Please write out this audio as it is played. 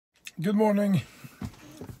Good morning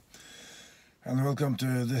and welcome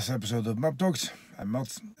to this episode of Map Talks. I'm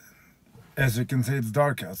Mats. As you can see, it's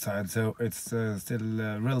dark outside, so it's still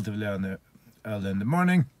relatively early in the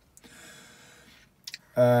morning.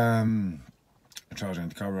 Charging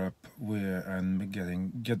the car up, I'm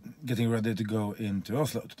getting ready to go into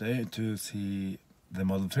Oslo today to see the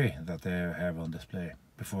Model 3 that they have on display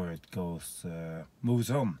before it moves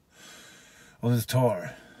on its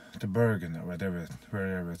tour to Bergen or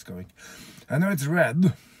wherever it's going. I know it's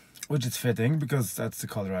red, which is fitting because that's the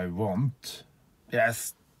color I want.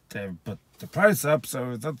 Yes, they've put the price up,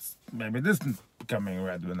 so that's maybe this is becoming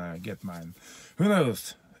red when I get mine. Who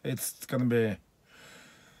knows? It's gonna be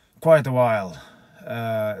quite a while.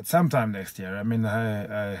 Sometime next year. I mean,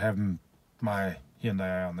 I have my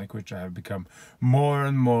Hyundai Ioniq, which I have become more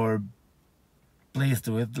and more pleased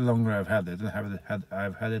with the longer I've had it.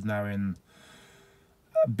 I've had it now in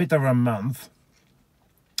a bit over a month.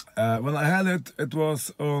 When I had it, it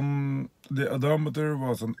was on the odometer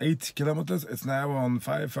was on 8 kilometers. It's now on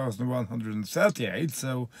 5,138.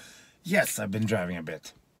 So yes, I've been driving a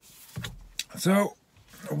bit. So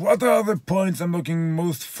what are the points I'm looking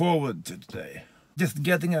most forward to today? Just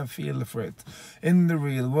getting a feel for it in the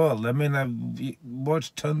real world. I mean, I've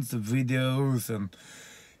watched tons of videos and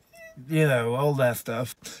all that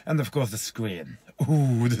stuff, and of course the screen.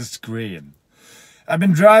 Ooh, the screen. I've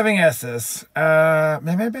been driving SS.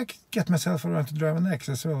 Maybe I could get myself around to drive an X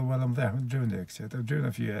as well while I'm there. I haven't driven the X yet. I've driven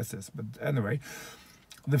a few SS, but anyway.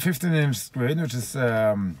 The 15-inch screen, which is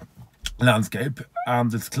landscape,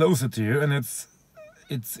 and it's closer to you, and it's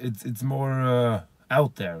more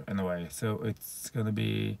out there in a way. So it's going to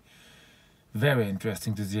be very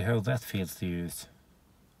interesting to see how that feels to use.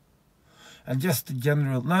 And just the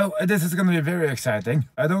general, no, this is going to be very exciting.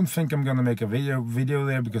 I don't think I'm going to make a video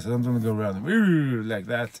there because I don't want to go around like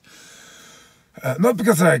that. Not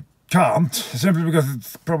because I can't, simply because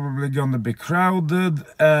it's probably going to be crowded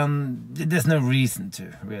and there's no reason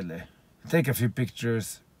to, really. Take a few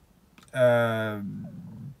pictures. I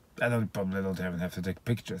probably don't even have to take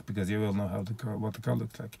pictures because you will know what the car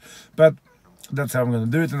looks like. But that's how I'm going to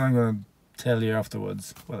do it, and I'm going to tell you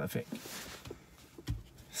afterwards what I think.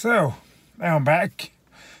 So now I'm back.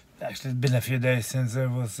 Actually, it's been a few days since I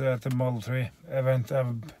was at the Model 3 event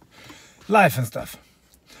of life and stuff.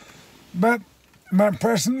 But my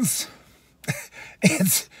impressions,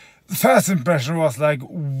 the first impression was like,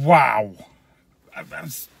 wow.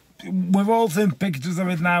 We've all seen pictures of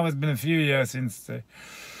it now. It's been a few years since the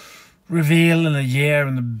reveal, and a year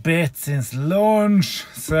and a bit since launch.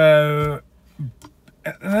 So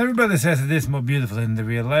and everybody says it is more beautiful in the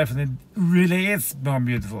real life, and it really is more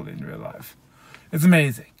beautiful in real life. It's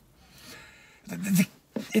amazing.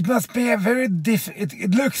 It must be a very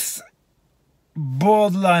it looks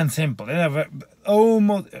borderline simple.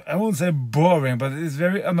 Almost, I won't say boring, but it's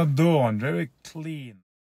very unadorned, very clean.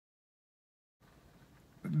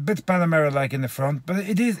 A bit Panamera-like in the front, but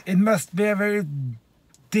it must be a very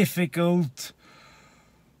difficult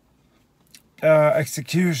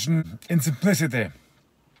execution in simplicity.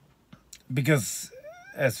 Because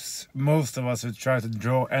as most of us who try to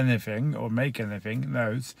draw anything or make anything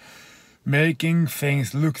knows, making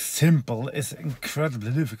things look simple is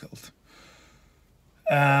incredibly difficult.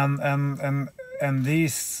 And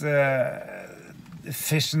these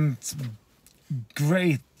efficient,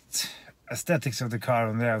 great aesthetics of the car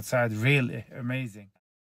on the outside, really amazing.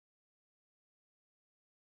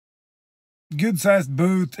 Good sized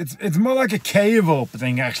boot. It's more like a cave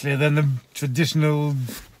opening actually than the traditional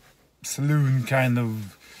saloon kind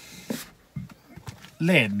of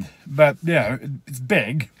lid, but yeah, it's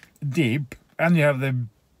big, deep, and you have the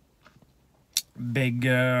big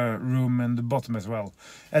room in the bottom as well,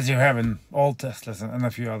 as you have in all Teslas and a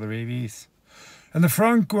few other EVs. And the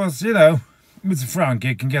frunk was, it's a frunk,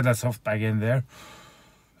 you can get a soft bag in there,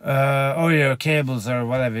 or your cables or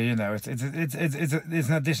whatever, it's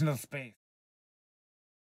an additional space.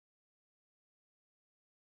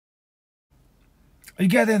 You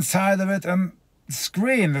get inside of it, and the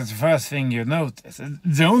screen is the first thing you notice. It's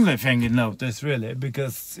the only thing you notice, really,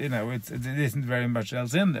 because, it isn't very much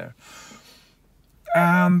else in there.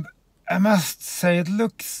 And I must say, it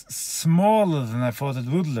looks smaller than I thought it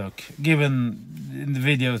would look, given in the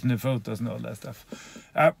videos and the photos and all that stuff.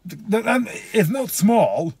 It's not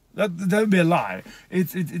small. That would be a lie.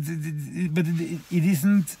 But it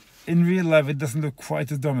isn't. In real life, it doesn't look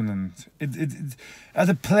quite as dominant.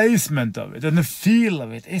 The placement of it and the feel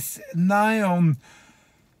of it is nigh on.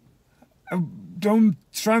 Don't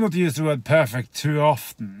try not to use the word perfect too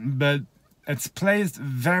often, but it's placed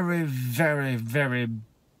very, very, very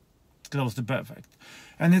close to perfect.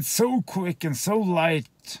 And it's so quick and so light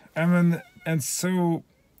soft and so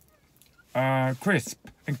crisp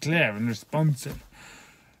and clear and responsive,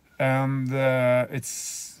 and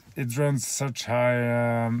it runs such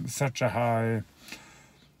a high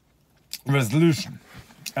resolution,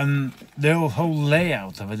 and the whole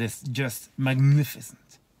layout of it is just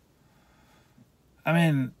magnificent. I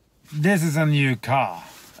mean, this is a new car.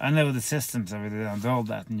 I know the systems of it aren't all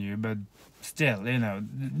that new, but still, you know,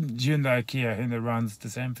 Hyundai Kia runs the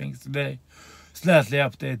same things today, slightly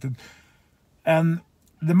updated, and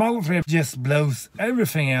the Model 3 just blows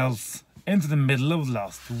everything else into the middle of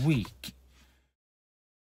last week.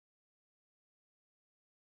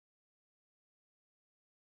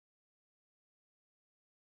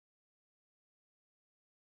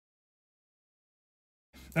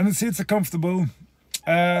 And the seats are comfortable,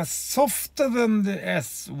 softer than the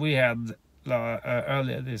S we had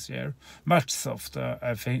earlier this year, much softer.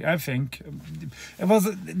 I think it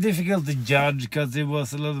was difficult to judge because there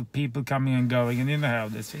was a lot of people coming and going, and you know how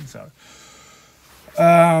these things are.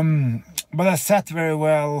 But I sat very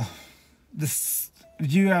well. The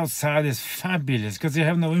view outside is fabulous because you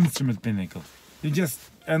have no instrument pinnacle. You just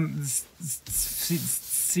and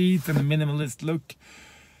seat and the minimalist look.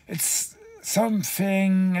 It's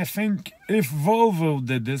something, I think, if Volvo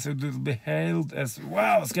did this, it would be hailed as,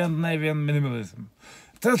 wow, Scandinavian minimalism.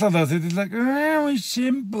 Tesla does it, it's like, oh, it's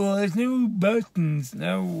simple, there's no buttons,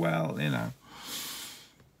 no, well, you know.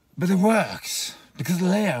 But it works, because the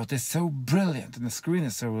layout is so brilliant, and the screen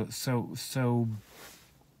is so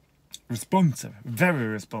responsive, very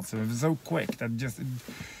responsive, and so quick, that just...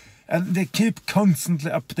 And they keep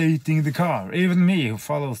constantly updating the car. Even me, who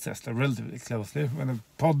follows Tesla relatively closely, when I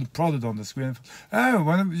prodded on the screen, oh,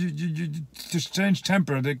 when you just change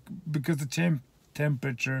temperature, because the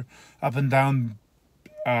temperature up and down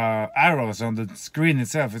arrows on the screen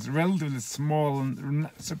itself is relatively small and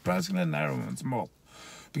surprisingly narrow and small,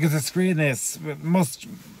 because the screen is much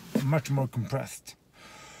more compressed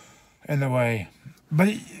in a way. But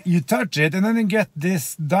you touch it, and then you get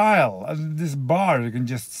this dial, this bar you can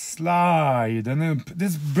just slide, and then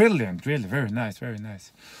this is brilliant, really, very nice, very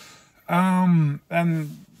nice. And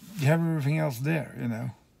you have everything else there, you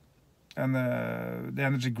know. And the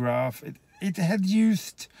energy graph, it had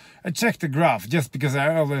used... I checked the graph just because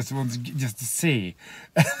I always want just to see.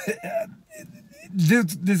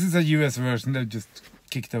 This is a US version that just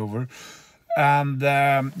kicked over. And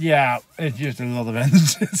yeah, it used a lot of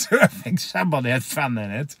energy, so I think somebody had fun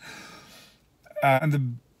in it.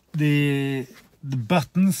 And the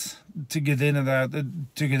buttons to get in and out,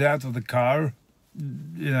 to get out of the car,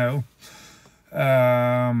 you know,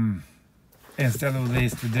 instead of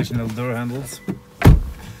these traditional door handles,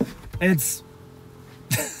 it's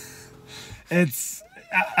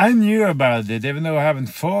I knew about it, even though I haven't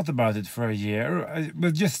thought about it for a year. It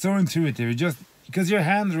was just so intuitive, just because your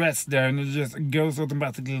hand rests there and it just goes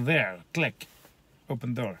automatically there. Click,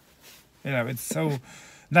 open door. You know, it's so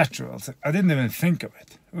natural. So I didn't even think of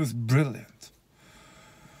it. It was brilliant.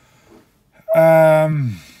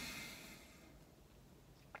 And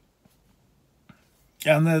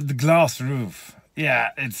the glass roof. Yeah,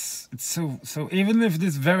 it's so even if it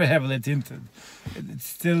is very heavily tinted, it's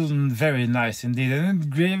still very nice indeed, and it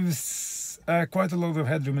gives quite a lot of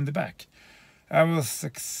headroom in the back. I was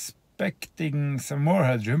expecting some more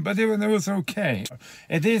headroom, but even it was okay.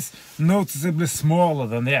 It is noticeably smaller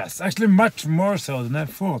than the S, actually much more so than I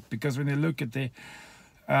thought, because when you look at the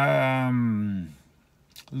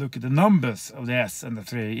numbers of the S and the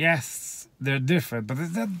 3, yes, they're different, but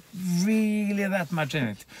there's not really that much in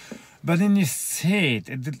it. But then you see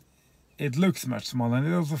it looks much smaller, and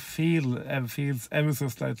it also feels ever so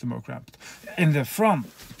slightly more cramped. In the front,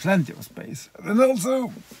 plenty of space, and also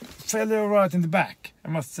fairly alright in the back, I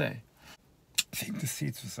must say. I think the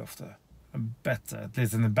seats were softer and better, at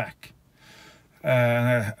least in the back.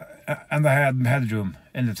 And I had headroom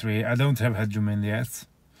in the 3. I don't have headroom in the S.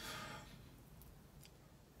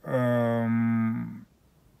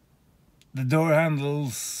 The door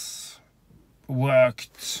handles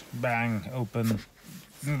worked, bang, open.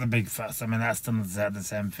 It's not a big fuss. I mean, Aston has had the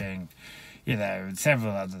same thing. You know,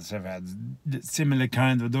 several others have had similar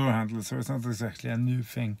kind of door handles, so it's not exactly a new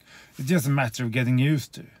thing. It's just a matter of getting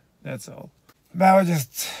used to. That's all. Now I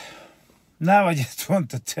just want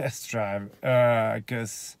to test drive,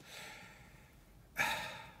 because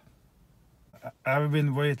I've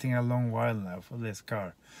been waiting a long while now for this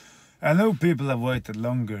car. I know people have waited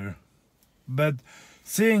longer, but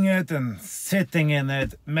seeing it and sitting in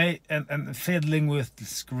it, and fiddling with the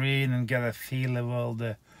screen and get a feel of all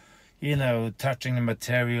the, you know, touching the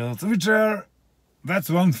materials, that's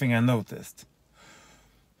one thing I noticed.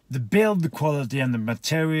 the build quality and the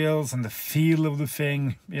materials and the feel of the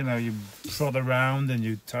thing, you know, you prod around and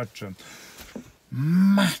you touch and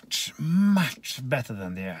much better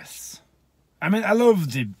than the S. I mean, I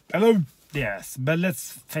love the S, but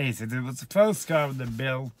let's face it was the first car they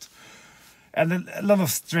built, and a lot of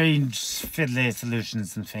strange fiddly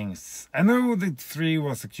solutions and things. I know the 3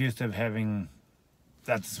 was accused of having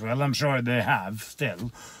that as well. I'm sure they have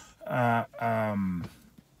still.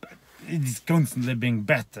 It's constantly being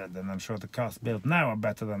better, and I'm sure the cars built now are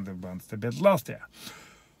better than the ones they built last year.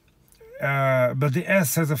 But the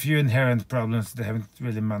S has a few inherent problems they haven't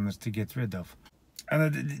really managed to get rid of.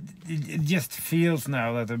 And it just feels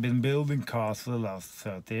now that they've been building cars for the last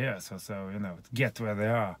 30 years or so, you know, to get where they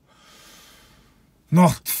are.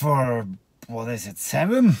 Not for, what is it,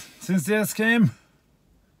 7 since the S came?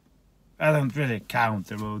 I don't really count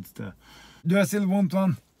the Roadster. Do I still want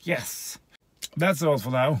one? Yes. That's all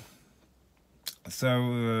for now. So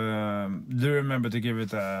do remember to give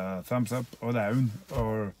it a thumbs up or down,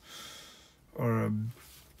 or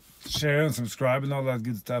share and subscribe and all that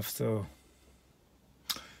good stuff. So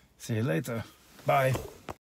see you later. Bye.